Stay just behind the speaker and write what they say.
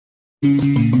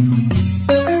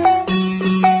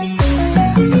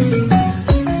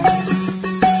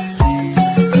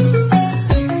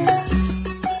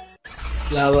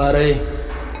Labarai,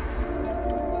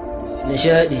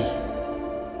 nishadi,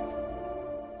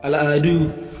 al'adu,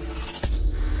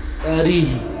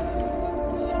 tarihi,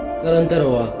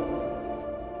 karantarwa.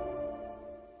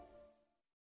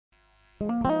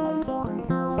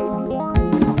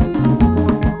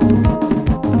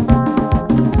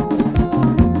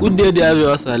 Good day, dear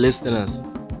viewers and listeners.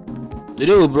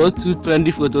 Today we brought two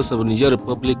trendy photos of Niger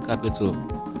Republic capital,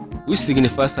 which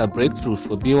signifies a breakthrough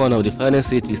for being one of the finest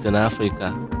cities in Africa.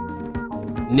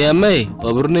 Niamey,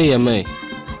 or Brunei Niamey,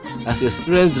 has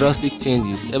experienced drastic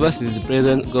changes ever since the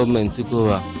present government took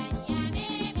over.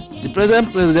 The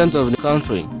present president of the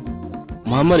country,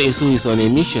 Mohamed Isu, is on a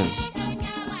mission,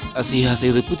 as he has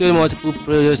executed multiple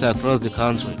projects across the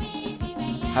country.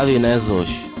 Have a nice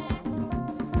watch.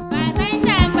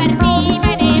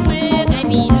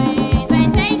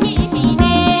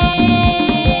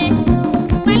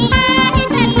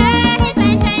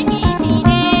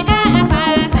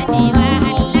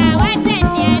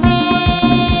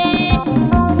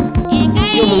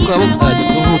 Mun kawo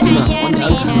ƙadaddun hotuna wanda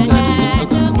an haska da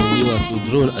ɗaukar kamar wato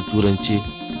drone a turance.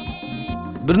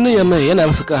 Birnin Yamai yana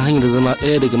masa kan hanyar zama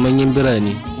ɗaya daga manyan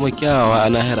birane kuma kyawawa a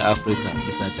nahiyar Afirka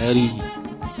bisa tarihi,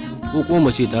 ko kuma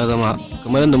mace ta zama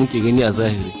kamar yadda muke gani a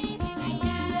zahiri.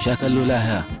 Sha kallo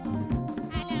lahiya.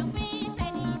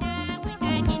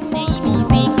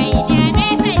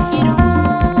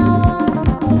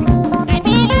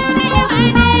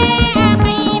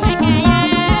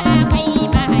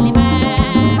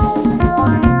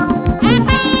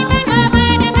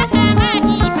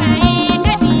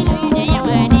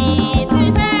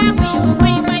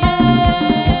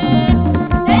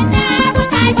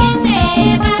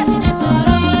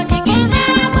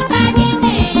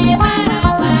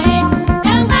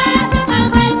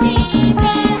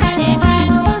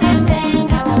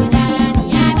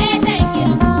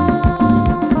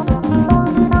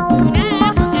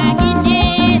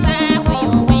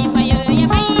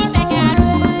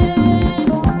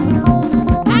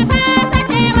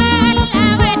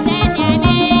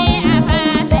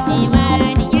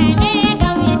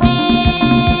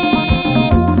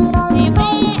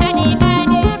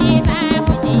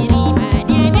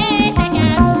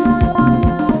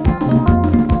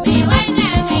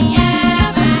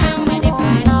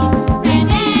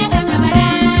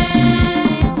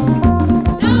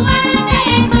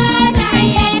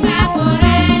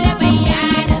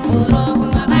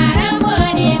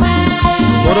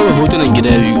 Raba hotunan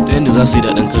gida biyu ta yadda za su yi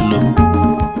daɗin kallo,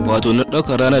 wato na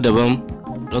ɗaukar rana daban,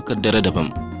 ɗaukar dare daban.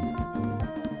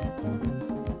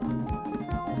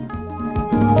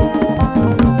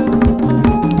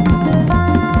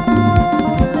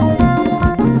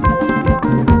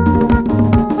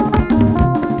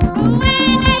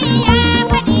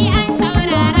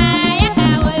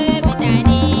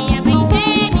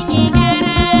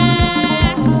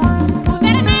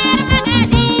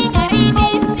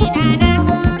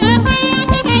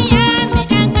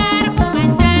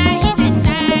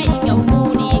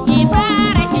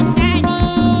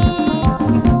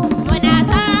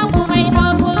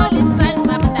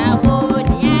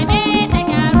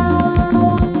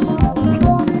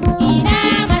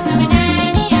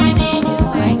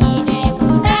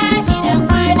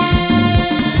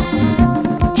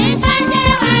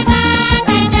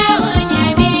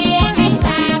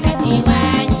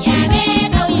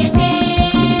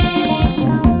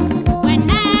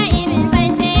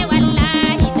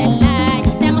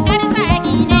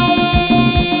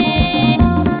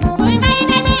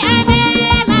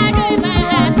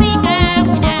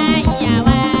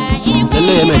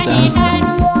 Yamai ta haska.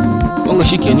 Wanga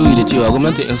shi ke nuni da cewa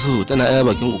gwamnatin Isu tana iya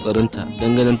bakin kokarinta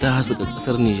don ganin ta haskaka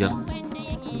kasar Niger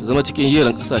ta zama cikin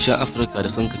jerin kasashen Afirka da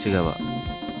sun ci gaba.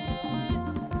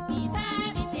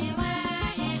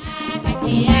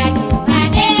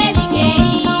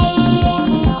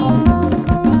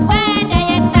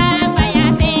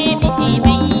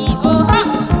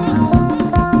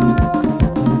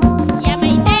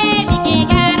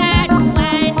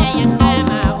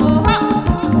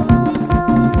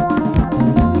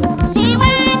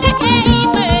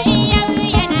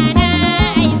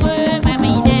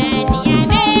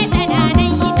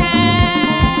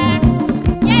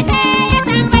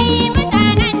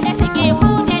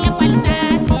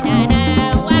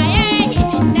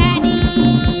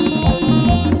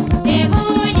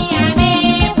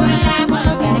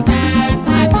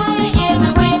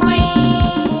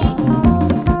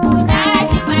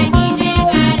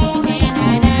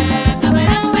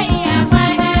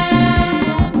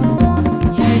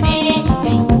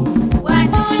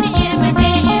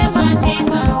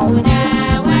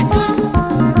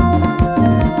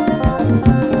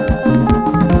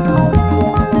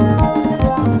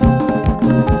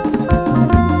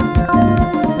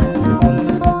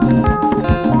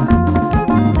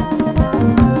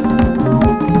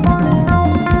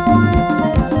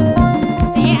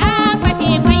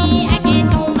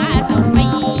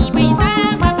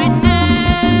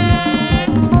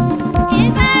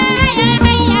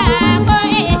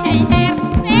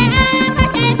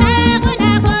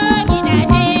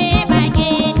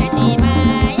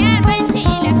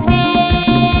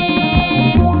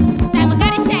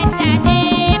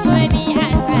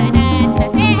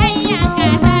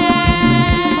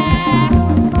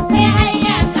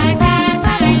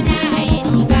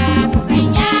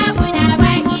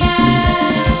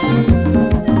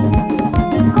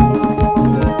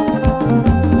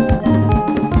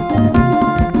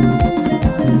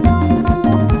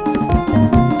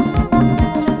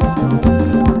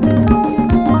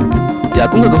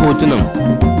 kun ga hotunan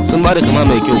sun bada kama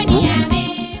mai kyau ko?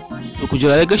 To ku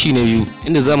jira kashi na biyu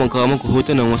inda zamu kawo muku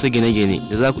hotunan wasu gine-gine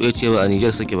da za ku iya cewa a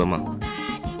Niger suke ba ma.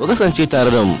 Ku kasance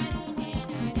tare da mu.